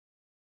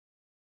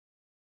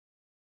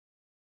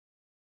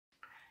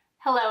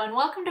Hello and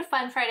welcome to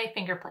Fun Friday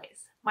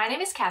Fingerplays. My name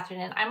is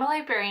Catherine and I'm a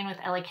librarian with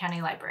LA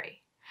County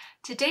Library.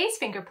 Today's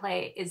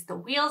Fingerplay is the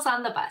wheels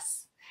on the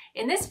bus.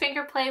 In this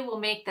Fingerplay,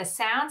 we'll make the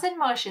sounds and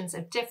motions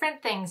of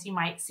different things you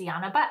might see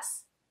on a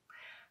bus.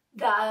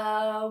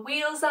 The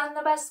wheels on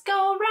the bus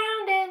go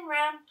round and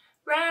round,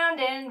 round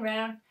and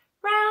round,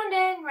 round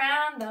and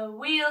round. The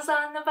wheels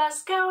on the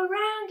bus go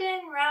round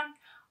and round,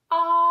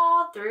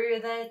 all through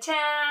the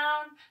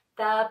town.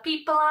 The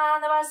people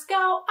on the bus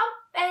go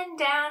up and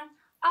down,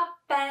 up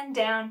and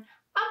down,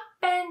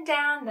 up and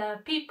down. The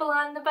people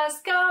on the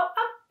bus go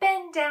up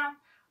and down,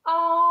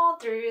 all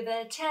through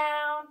the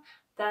town.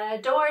 The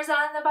doors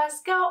on the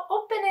bus go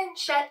open and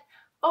shut,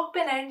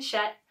 open and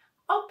shut,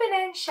 open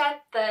and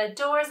shut. The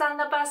doors on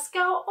the bus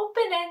go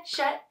open and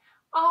shut,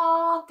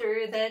 all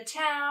through the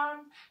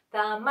town.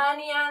 The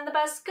money on the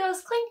bus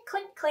goes clink,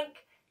 clink, clink,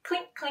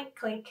 clink, clink,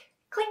 clink,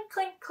 clink,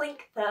 clink,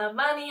 clink. The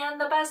money on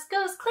the bus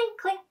goes clink,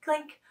 clink,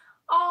 clink,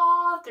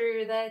 all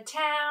through the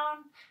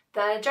town.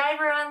 The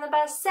driver on the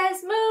bus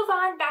says, move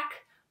on back,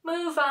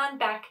 move on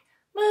back,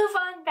 move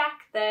on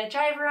back. The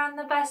driver on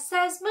the bus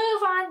says,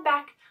 move on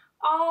back,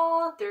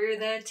 all through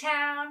the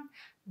town.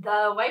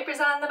 The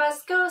wipers on the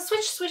bus go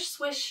swish, swish,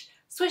 swish,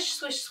 swish,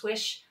 swish,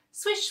 swish,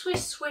 swish,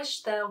 swish,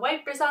 swish. The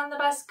wipers on the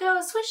bus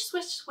go swish,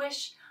 swish,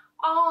 swish,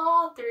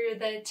 all through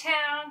the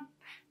town.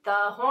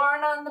 The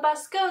horn on the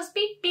bus goes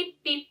beep,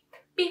 beep, beep,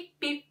 beep,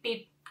 beep,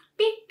 beep,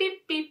 beep,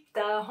 beep, beep.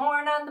 The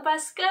horn on the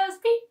bus goes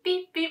beep,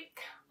 beep, beep,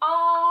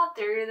 all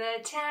through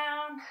the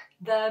town.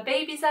 The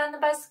babies on the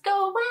bus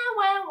go wah,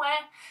 wah, wah,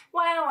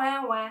 wah,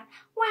 wah, wah,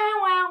 wah,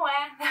 wah,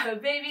 wah. The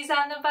babies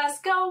on the bus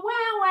go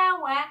wah,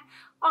 wah, wah,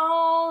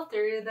 all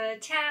through the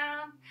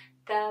town.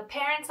 The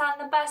parents on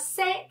the bus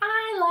say,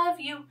 I love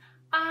you,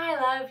 I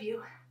love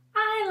you,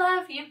 I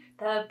love you.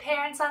 The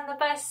parents on the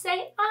bus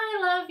say, I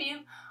love you,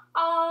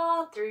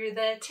 all through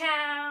the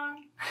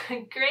town.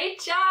 Great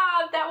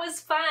job! That was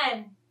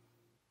fun!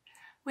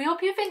 We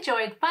hope you've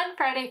enjoyed Fun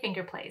Friday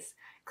Fingerplays.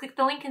 Click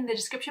the link in the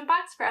description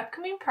box for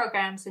upcoming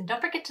programs and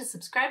don't forget to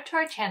subscribe to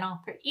our channel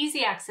for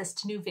easy access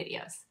to new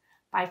videos.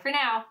 Bye for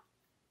now!